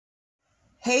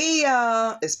Hey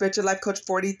y'all, it's Spiritual Life Coach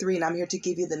 43 and I'm here to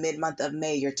give you the mid-month of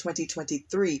May, your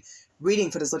 2023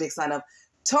 reading for the zodiac sign of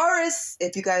Taurus.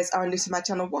 If you guys are new to my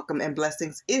channel, welcome and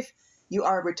blessings. If you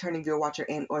are a returning viewer, watcher,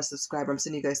 and or subscriber, I'm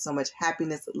sending you guys so much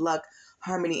happiness, luck,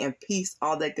 harmony, and peace,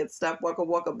 all that good stuff.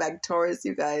 Welcome back, Taurus.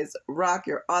 You guys rock.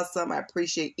 You're awesome. I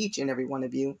appreciate each and every one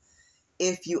of you.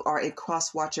 If you are a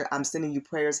cross watcher, I'm sending you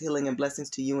prayers, healing, and blessings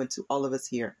to you and to all of us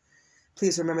here.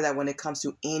 Please remember that when it comes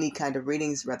to any kind of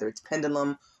readings, whether it's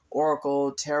pendulum,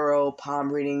 oracle, tarot,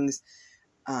 palm readings,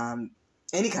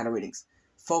 any kind of readings,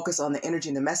 focus on the energy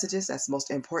and the messages. That's most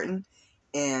important.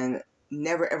 And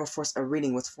never ever force a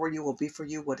reading. What's for you will be for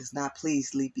you. What is not,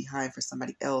 please leave behind for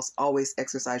somebody else. Always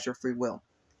exercise your free will.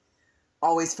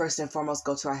 Always, first and foremost,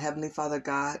 go to our Heavenly Father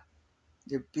God,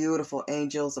 your beautiful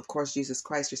angels, of course, Jesus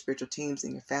Christ, your spiritual teams,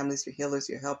 and your families, your healers,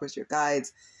 your helpers, your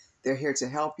guides. They're here to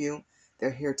help you. They're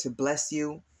here to bless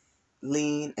you.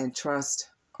 Lean and trust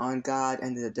on God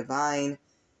and the divine.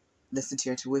 Listen to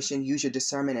your intuition. Use your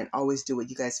discernment and always do what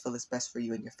you guys feel is best for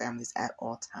you and your families at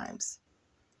all times.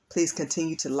 Please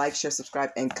continue to like, share,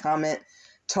 subscribe, and comment.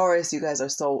 Taurus, you guys are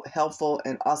so helpful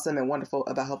and awesome and wonderful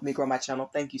about helping me grow my channel.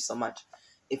 Thank you so much.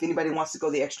 If anybody wants to go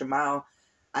the extra mile,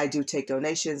 I do take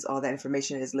donations. All that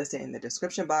information is listed in the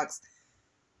description box.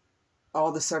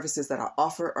 All the services that I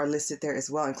offer are listed there as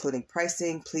well, including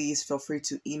pricing. Please feel free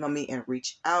to email me and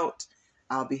reach out.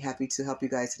 I'll be happy to help you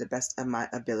guys to the best of my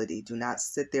ability. Do not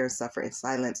sit there and suffer in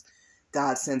silence.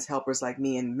 God sends helpers like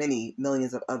me and many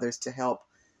millions of others to help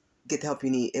get the help you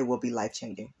need. It will be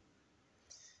life-changing.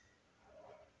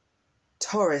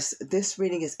 Taurus, this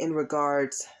reading is in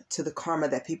regards to the karma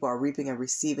that people are reaping and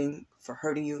receiving for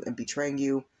hurting you and betraying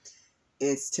you.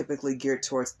 It's typically geared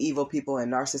towards evil people and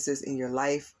narcissists in your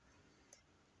life.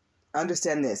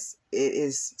 Understand this. It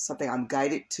is something I'm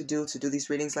guided to do these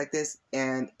readings like this,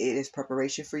 and it is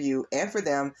preparation for you and for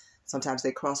them. Sometimes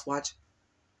they cross-watch.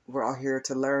 We're all here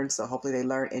to learn, so hopefully they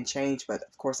learn and change, but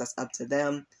of course that's up to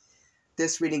them.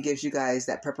 This reading gives you guys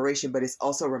that preparation, but it's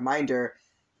also a reminder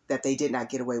that they did not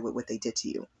get away with what they did to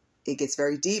you. It gets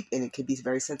very deep, and it can be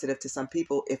very sensitive to some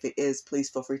people. If it is, please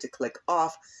feel free to click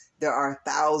off. There are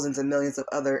thousands and millions of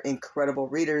other incredible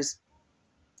readers.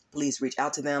 Please reach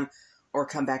out to them or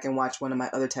come back and watch one of my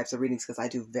other types of readings, because I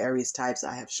do various types.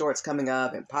 I have shorts coming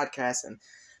up and podcasts and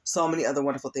so many other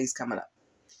wonderful things coming up.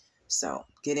 So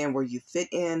get in where you fit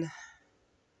in.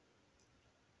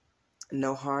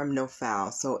 No harm, no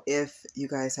foul. So if you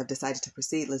guys have decided to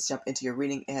proceed, let's jump into your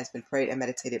reading. It has been prayed and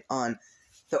meditated on.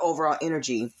 The overall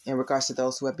energy in regards to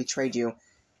those who have betrayed you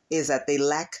is that they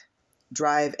lack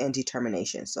drive and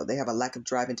determination. So they have a lack of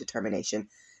drive and determination.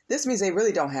 This means they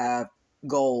really don't have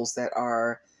goals that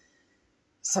are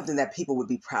something that people would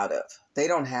be proud of. They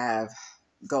don't have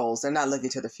goals. They're not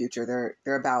looking to the future.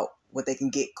 They're about what they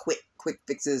can get quick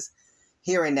fixes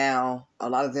here and now. A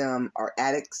lot of them are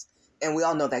addicts, and we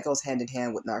all know that goes hand in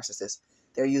hand with narcissists.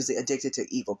 They're usually addicted to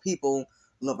evil people,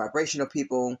 low vibrational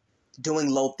people, doing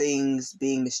low things,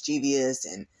 being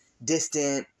mischievous and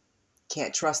distant.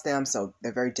 Can't trust them, so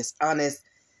they're very dishonest.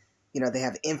 You know, they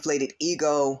have inflated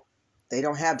ego. They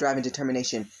don't have drive and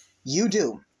determination. You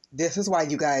do. This is why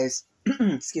you guys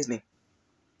excuse me.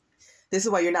 This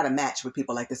is why you're not a match with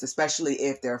people like this, especially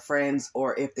if they're friends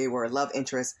or if they were a love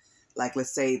interest. Like, let's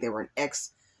say they were an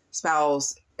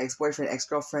ex-spouse, ex-boyfriend,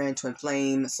 ex-girlfriend, twin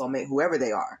flame, soulmate, whoever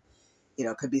they are. You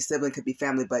know, could be sibling, could be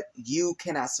family, but you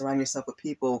cannot surround yourself with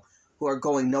people who are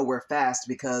going nowhere fast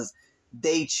because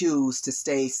they choose to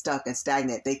stay stuck and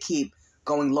stagnant. They keep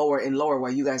going lower and lower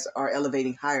while you guys are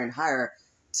elevating higher and higher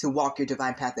to walk your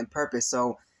divine path and purpose.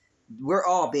 So we're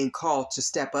all being called to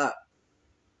step up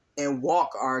and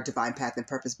walk our divine path and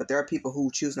purpose, but there are people who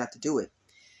choose not to do it.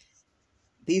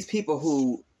 These people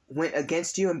who went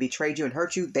against you and betrayed you and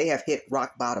hurt you, they have hit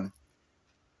rock bottom.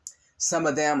 Some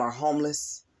of them are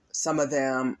homeless. Some of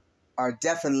them are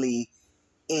definitely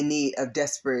in need of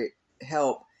desperate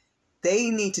help. They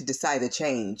need to decide to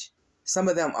change. Some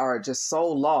of them are just so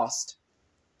lost.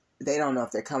 They don't know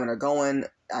if they're coming or going.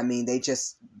 I mean,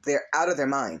 they're out of their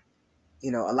mind.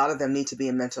 You know, a lot of them need to be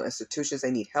in mental institutions.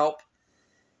 They need help.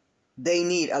 They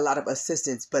need a lot of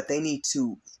assistance, but they need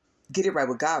to get it right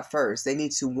with God first. They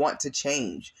need to want to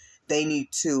change. They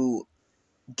need to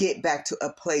get back to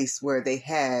a place where they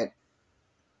had,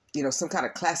 you know, some kind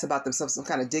of class about themselves, some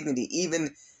kind of dignity.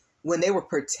 Even when they were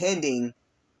pretending,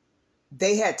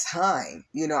 they had time.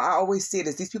 You know, I always see it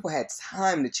as these people had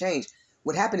time to change.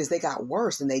 What happened is they got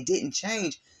worse and they didn't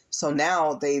change. So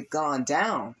now they've gone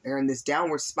down. They're in this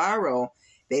downward spiral.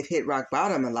 They've hit rock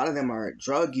bottom. A lot of them are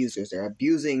drug users. They're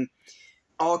abusing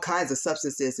all kinds of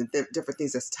substances and different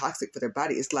things that's toxic for their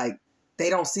body. It's like they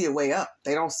don't see a way up.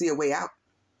 They don't see a way out.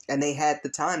 And they had the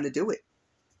time to do it.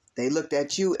 They looked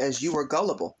at you as you were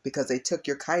gullible because they took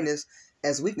your kindness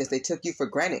as weakness. They took you for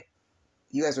granted.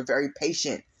 You guys were very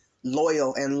patient,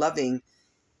 loyal, and loving.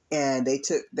 And they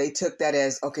took that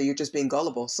as, okay, you're just being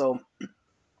gullible. So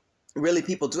really,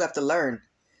 people do have to learn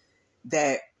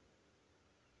that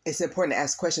it's important to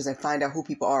ask questions and find out who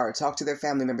people are. Talk to their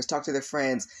family members, talk to their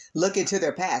friends, look into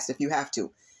their past if you have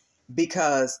to,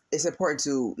 because it's important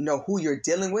to know who you're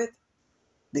dealing with,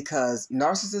 because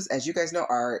narcissists, as you guys know,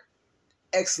 are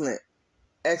excellent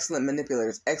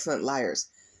manipulators, excellent liars.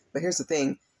 But here's the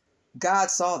thing. God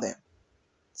saw them.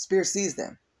 Spirit sees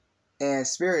them. And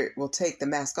Spirit will take the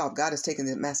mask off. God has taken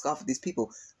the mask off of these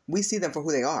people. We see them for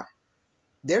who they are.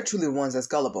 They're truly the ones that's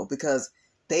gullible because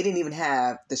they didn't even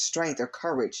have the strength or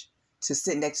courage to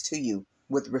sit next to you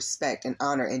with respect and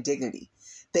honor and dignity.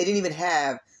 They didn't even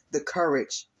have the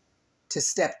courage to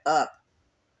step up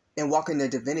and walk in their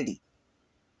divinity,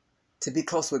 to be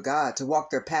close with God, to walk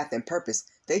their path and purpose.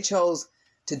 They chose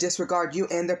to disregard you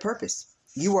and their purpose.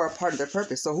 You are a part of their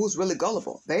purpose. So who's really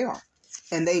gullible? They are.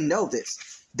 And they know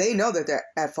this. They know that they're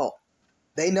at fault.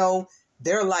 They know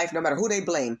their life, no matter who they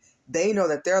blame, they know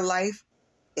that their life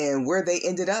and where they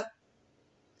ended up,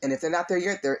 and if they're not there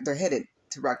yet, they're headed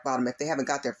to rock bottom. If they haven't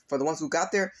got there, for the ones who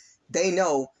got there, they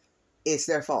know it's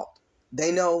their fault.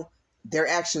 They know their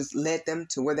actions led them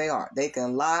to where they are. They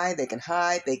can lie, they can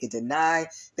hide, they can deny,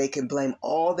 they can blame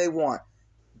all they want.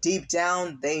 Deep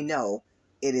down, they know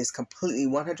it is completely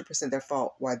 100% their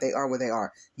fault why they are where they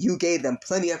are. You gave them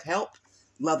plenty of help,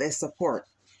 love, and support.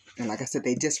 And like I said,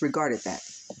 they disregarded that.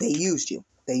 They used you.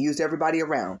 They used everybody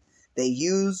around. They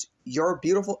used your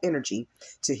beautiful energy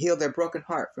to heal their broken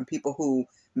heart from people who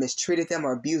mistreated them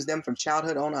or abused them from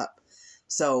childhood on up.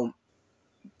 So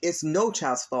it's no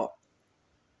child's fault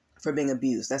for being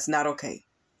abused. That's not okay.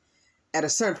 At a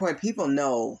certain point, people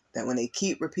know that when they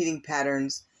keep repeating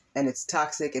patterns and it's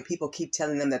toxic and people keep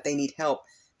telling them that they need help,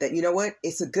 that, you know what,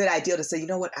 it's a good idea to say, you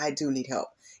know what, I do need help.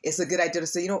 It's a good idea to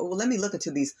say, you know what, well, let me look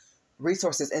into these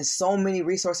resources. And so many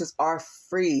resources are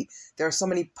free. There are so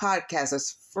many podcasts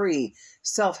that's free.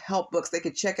 Self-help books. They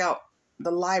could check out the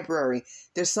library.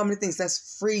 There's so many things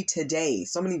that's free today.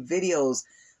 So many videos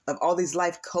of all these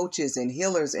life coaches and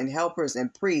healers and helpers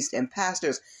and priests and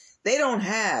pastors. They don't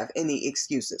have any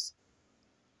excuses.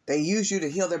 They use you to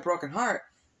heal their broken heart,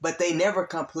 but they never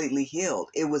completely healed.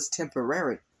 It was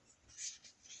temporary.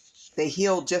 They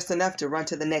healed just enough to run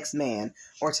to the next man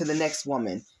or to the next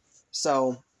woman.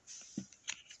 So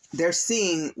they're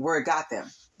seeing where it got them.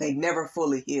 They never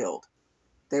fully healed.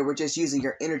 They were just using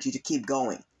your energy to keep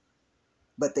going.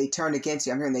 But they turned against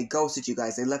you. I'm hearing they ghosted you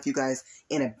guys. They left you guys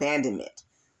in abandonment.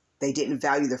 They didn't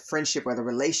value the friendship or the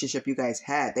relationship you guys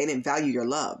had. They didn't value your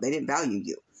love. They didn't value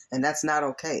you. And that's not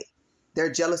okay.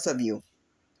 They're jealous of you,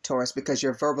 Taurus, because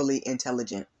you're verbally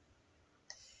intelligent.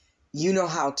 You know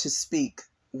how to speak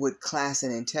with class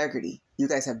and integrity. You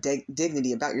guys have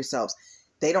dignity about yourselves.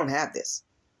 They don't have this.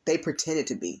 They pretended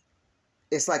to be.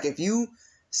 It's like if you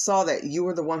saw that you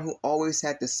were the one who always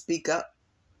had to speak up,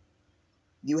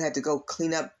 you had to go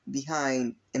clean up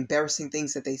behind embarrassing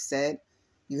things that they said.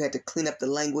 You had to clean up the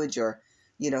language or,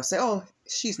 say, oh,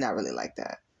 she's not really like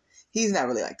that. He's not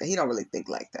really like that. He don't really think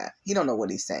like that. He don't know what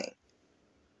he's saying.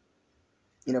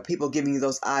 People giving you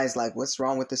those eyes like, what's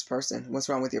wrong with this person? What's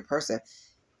wrong with your person?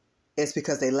 It's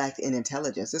because they lacked in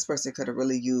intelligence. This person could have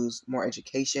really used more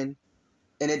education.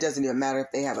 And it doesn't even matter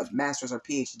if they have a master's or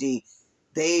PhD.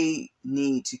 They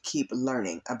need to keep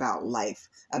learning about life,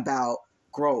 about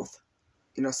growth.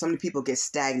 So many people get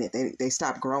stagnant. They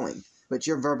stop growing. But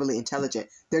you're verbally intelligent.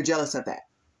 They're jealous of that.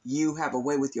 You have a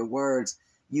way with your words.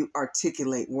 You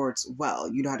articulate words well.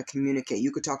 You know how to communicate.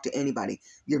 You could talk to anybody.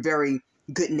 You're very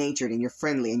good-natured and you're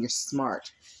friendly and you're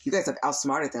smart. You guys have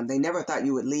outsmarted them. They never thought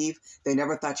you would leave. They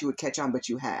never thought you would catch on, but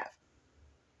you have.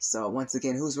 So once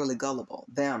again, who's really gullible?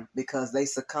 Them, because they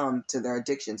succumbed to their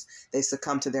addictions. They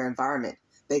succumbed to their environment.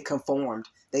 They conformed.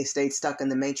 They stayed stuck in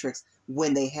the matrix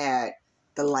when they had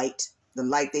the light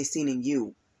they seen in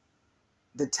you,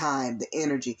 the time, the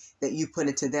energy that you put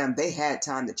into them. They had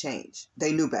time to change.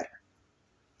 They knew better.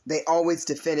 They always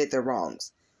defended their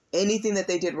wrongs. Anything that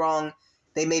they did wrong,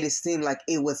 they made it seem like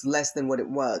it was less than what it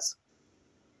was.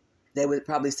 They would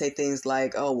probably say things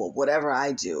like, oh, well, whatever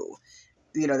I do,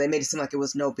 they made it seem like it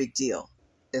was no big deal.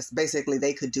 It's basically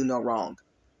they could do no wrong.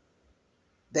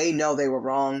 They know they were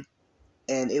wrong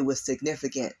and it was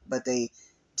significant, but they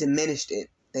diminished it.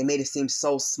 They made it seem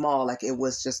so small, like it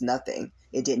was just nothing.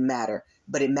 It didn't matter,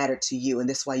 but it mattered to you. And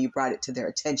that's why you brought it to their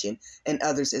attention and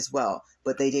others as well.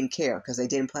 But they didn't care because they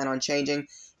didn't plan on changing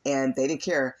and they didn't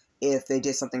care if they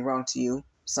did something wrong to you.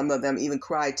 Some of them even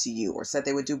cried to you or said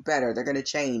they would do better. They're going to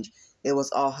change. It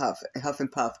was all huff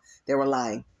and puff. They were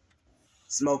lying.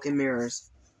 Smoke and mirrors.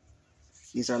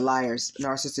 These are liars.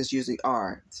 Narcissists usually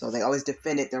are. So they always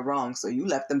defended their wrong. So you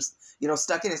left them,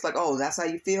 stuck in. It's like, oh, that's how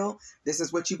you feel? This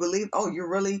is what you believe? Oh, you're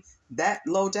really that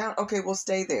low down? Okay, well,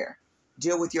 stay there.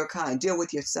 Deal with your kind. Deal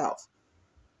with yourself.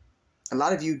 A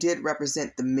lot of you did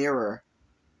represent the mirror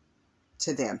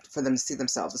to them, for them to see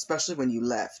themselves, especially when you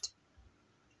left.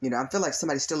 I feel like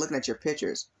somebody's still looking at your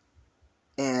pictures.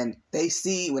 And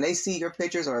when they see your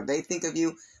pictures or they think of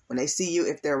you, when they see you,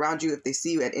 if they're around you, if they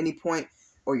see you at any point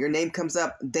or your name comes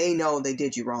up, they know they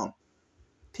did you wrong.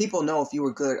 People know if you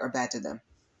were good or bad to them.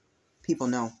 People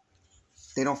know.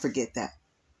 They don't forget that.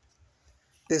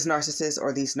 This narcissist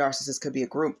or these narcissists could be a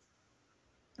group.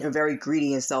 They're very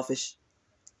greedy and selfish.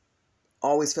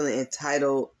 Always feeling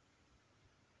entitled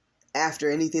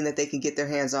after anything that they can get their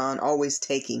hands on. Always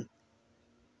taking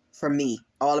from me.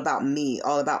 All about me.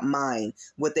 All about mine.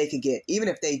 What they could get. Even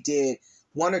if they did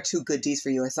 1 or 2 good deeds for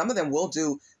you. And some of them will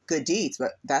do good deeds.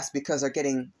 But that's because they're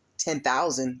getting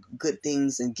 10,000 good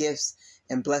things and gifts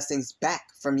and blessings back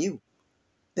from you.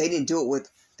 They didn't do it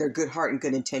with their good heart and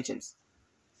good intentions.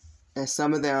 And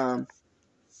some of them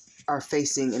are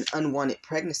facing an unwanted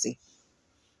pregnancy.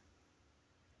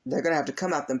 They're going to have to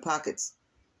come out them pockets.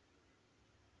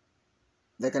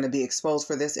 They're going to be exposed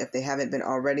for this if they haven't been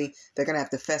already. They're going to have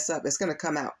to fess up. It's going to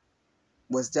come out.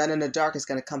 What's done in the dark is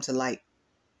going to come to light.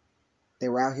 They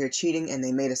were out here cheating and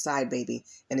they made a side baby.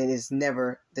 And it is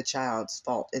never the child's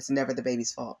fault. It's never the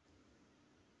baby's fault.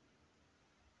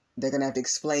 They're going to have to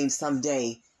explain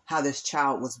someday how this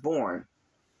child was born.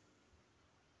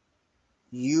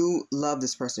 You love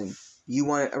this person. You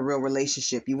want a real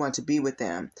relationship. You want to be with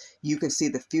them. You can see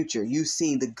the future. You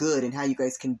see the good and how you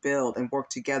guys can build and work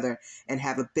together and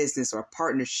have a business or a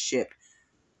partnership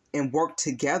and work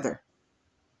together.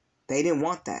 They didn't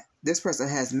want that. This person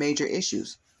has major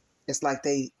issues. It's like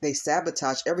they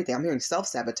sabotage everything. I'm hearing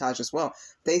self-sabotage as well.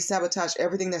 They sabotage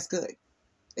everything that's good.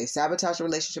 They sabotage a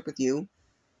relationship with you.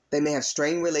 They may have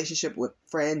strained relationship with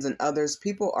friends and others.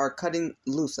 People are cutting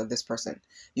loose of this person.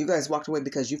 You guys walked away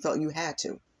because you felt you had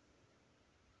to.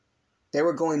 They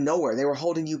were going nowhere. They were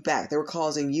holding you back. They were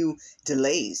causing you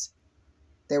delays.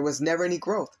 There was never any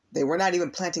growth. They were not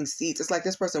even planting seeds. It's like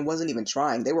this person wasn't even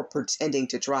trying. They were pretending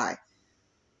to try.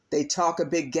 They talk a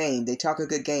big game. They talk a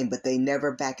good game, but they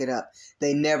never back it up.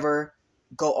 They never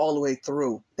go all the way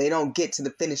through. They don't get to the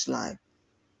finish line.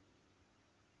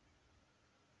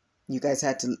 You guys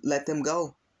had to let them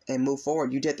go and move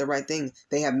forward. You did the right thing.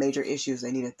 They have major issues.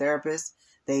 They need a therapist.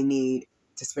 They need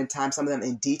to spend time, some of them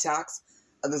in detox.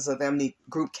 Others of them need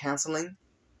group counseling.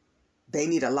 They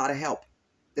need a lot of help,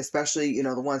 especially,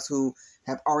 the ones who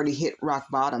have already hit rock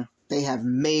bottom. They have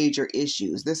major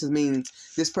issues. This means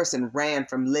this person ran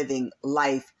from living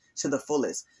life to the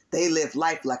fullest. They live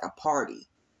life like a party.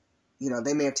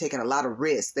 They may have taken a lot of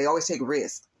risks. They always take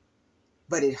risks.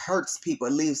 But it hurts people.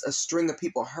 It leaves a string of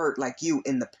people hurt like you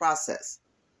in the process.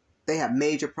 They have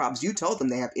major problems. You told them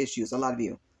they have issues, a lot of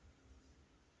you.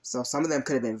 So some of them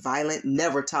could have been violent,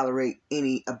 never tolerate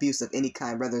any abuse of any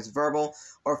kind, whether it's verbal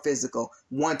or physical.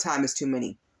 One time is too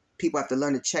many. People have to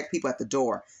learn to check people at the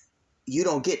door. You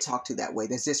don't get talked to that way.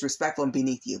 That's disrespectful and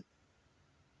beneath you.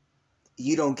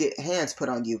 You don't get hands put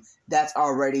on you. That's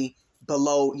already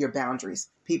below your boundaries.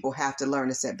 People have to learn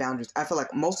to set boundaries. I feel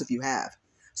like most of you have.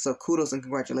 So kudos and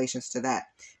congratulations to that,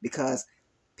 because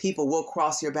people will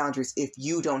cross your boundaries if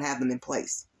you don't have them in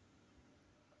place.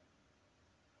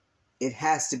 It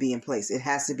has to be in place. It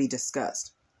has to be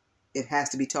discussed. It has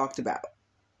to be talked about.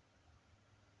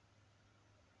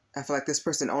 I feel like this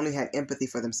person only had empathy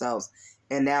for themselves.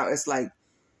 And now it's like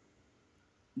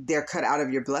they're cut out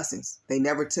of your blessings. They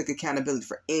never took accountability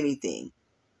for anything.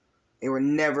 They were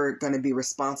never going to be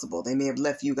responsible. They may have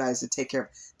left you guys to take care of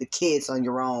the kids on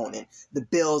your own and the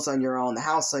bills on your own, the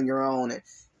house on your own. And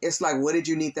it's like, what did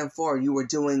you need them for? You were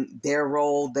doing their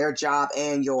role, their job,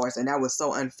 and yours. And that was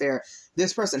so unfair.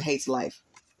 This person hates life.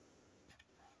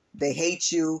 They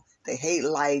hate you. They hate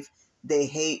life. They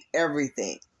hate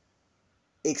everything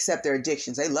except their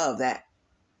addictions. They love that.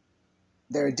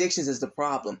 Their addictions is the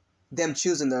problem. Them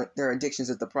choosing their addictions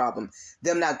is the problem.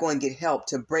 Them not going to get help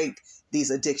to break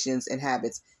these addictions and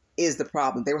habits is the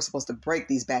problem. They were supposed to break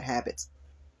these bad habits.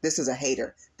 This is a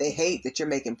hater. They hate that you're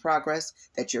making progress,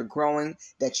 that you're growing,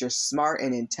 that you're smart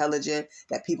and intelligent,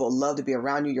 that people love to be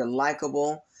around you. You're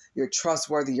likable, you're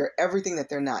trustworthy, you're everything that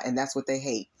they're not. And that's what they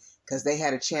hate, because they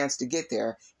had a chance to get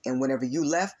there. And whenever you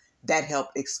left, that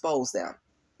helped expose them.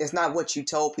 It's not what you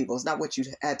told people. It's not what you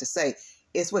had to say.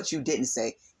 It's what you didn't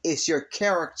say. It's your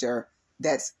character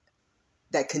that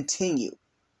continue.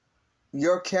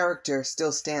 Your character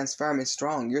still stands firm and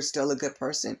strong. You're still a good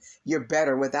person. You're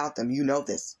better without them. You know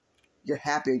this. You're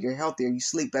happier. You're healthier. You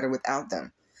sleep better without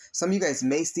them. Some of you guys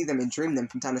may see them and dream them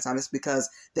from time to time. It's because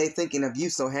they're thinking of you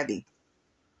so heavy.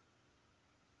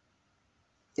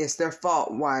 It's their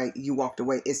fault why you walked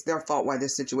away. It's their fault why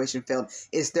this situation failed.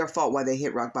 It's their fault why they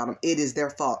hit rock bottom. It is their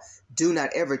fault. Do not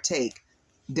ever take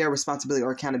their responsibility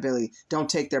or accountability. Don't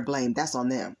take their blame. That's on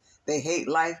them. They hate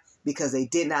life because they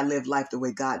did not live life the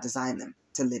way God designed them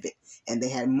to live it. And they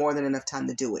had more than enough time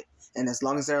to do it. And as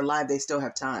long as they're alive, they still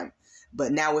have time.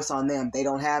 But now it's on them. They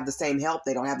don't have the same help.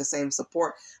 They don't have the same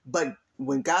support. But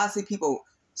when God sees people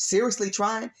seriously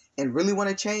trying and really want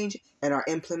to change and are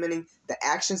implementing the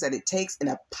actions that it takes in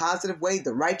a positive way,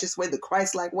 the righteous way, the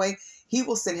Christ-like way, he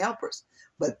will send helpers.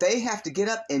 But they have to get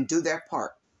up and do their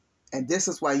part. And this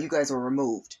is why you guys were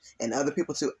removed and other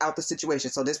people too out the situation.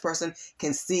 So this person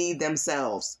can see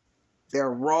themselves, their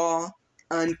raw,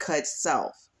 uncut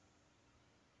self.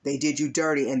 They did you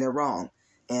dirty and they're wrong.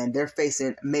 And they're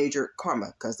facing major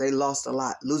karma because they lost a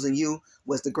lot. Losing you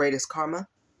was the greatest karma.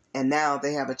 And now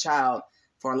they have a child.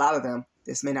 For a lot of them,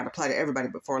 this may not apply to everybody,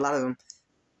 but for a lot of them,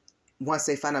 once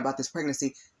they find out about this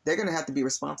pregnancy, they're going to have to be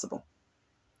responsible,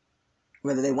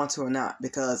 whether they want to or not,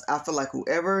 because I feel like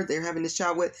whoever they're having this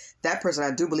child with, that person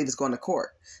I do believe is going to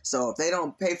court. So if they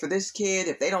don't pay for this kid,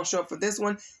 if they don't show up for this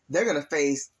one, they're going to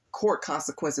face court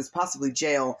consequences, possibly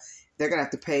jail. They're going to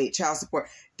have to pay child support.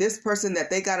 This person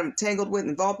that they got them tangled with,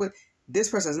 involved with,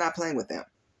 this person is not playing with them.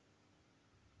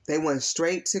 They went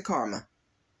straight to karma,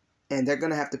 and they're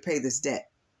going to have to pay this debt.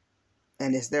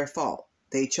 And it's their fault.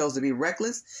 They chose to be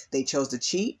reckless. They chose to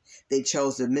cheat. They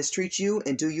chose to mistreat you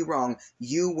and do you wrong.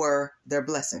 You were their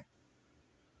blessing.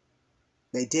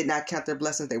 They did not count their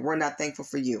blessings. They were not thankful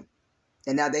for you.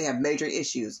 And now they have major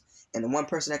issues. And the one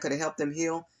person that could have helped them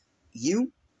heal,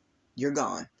 you're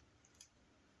gone.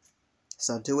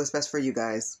 So do what's best for you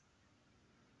guys.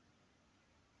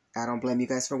 I don't blame you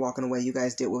guys for walking away. You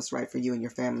guys did what's right for you and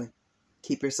your family.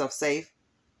 Keep yourself safe.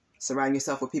 Surround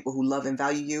yourself with people who love and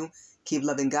value you. Keep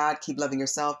loving God. Keep loving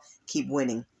yourself. Keep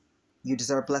winning. You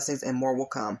deserve blessings and more will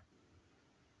come.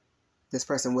 This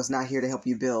person was not here to help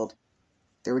you build.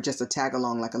 They were just a tag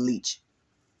along like a leech.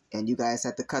 And you guys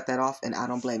had to cut that off, and I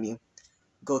don't blame you.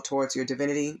 Go towards your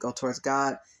divinity. Go towards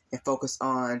God and focus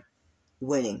on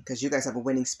winning, because you guys have a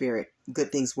winning spirit.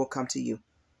 Good things will come to you.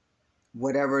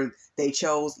 Whatever they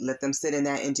chose, let them sit in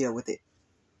that and deal with it.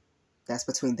 That's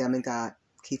between them and God.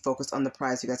 Keep focused on the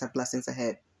prize. You guys have blessings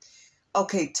ahead.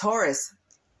 Okay, Taurus.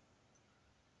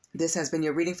 This has been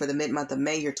your reading for the mid-month of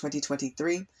May, year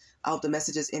 2023. I hope the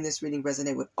messages in this reading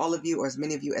resonate with all of you, or as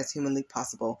many of you as humanly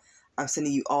possible. I'm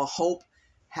sending you all hope,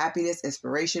 happiness,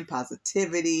 inspiration,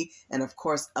 positivity, and of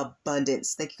course,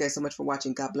 abundance. Thank you guys so much for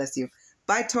watching. God bless you.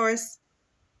 Bye, Taurus.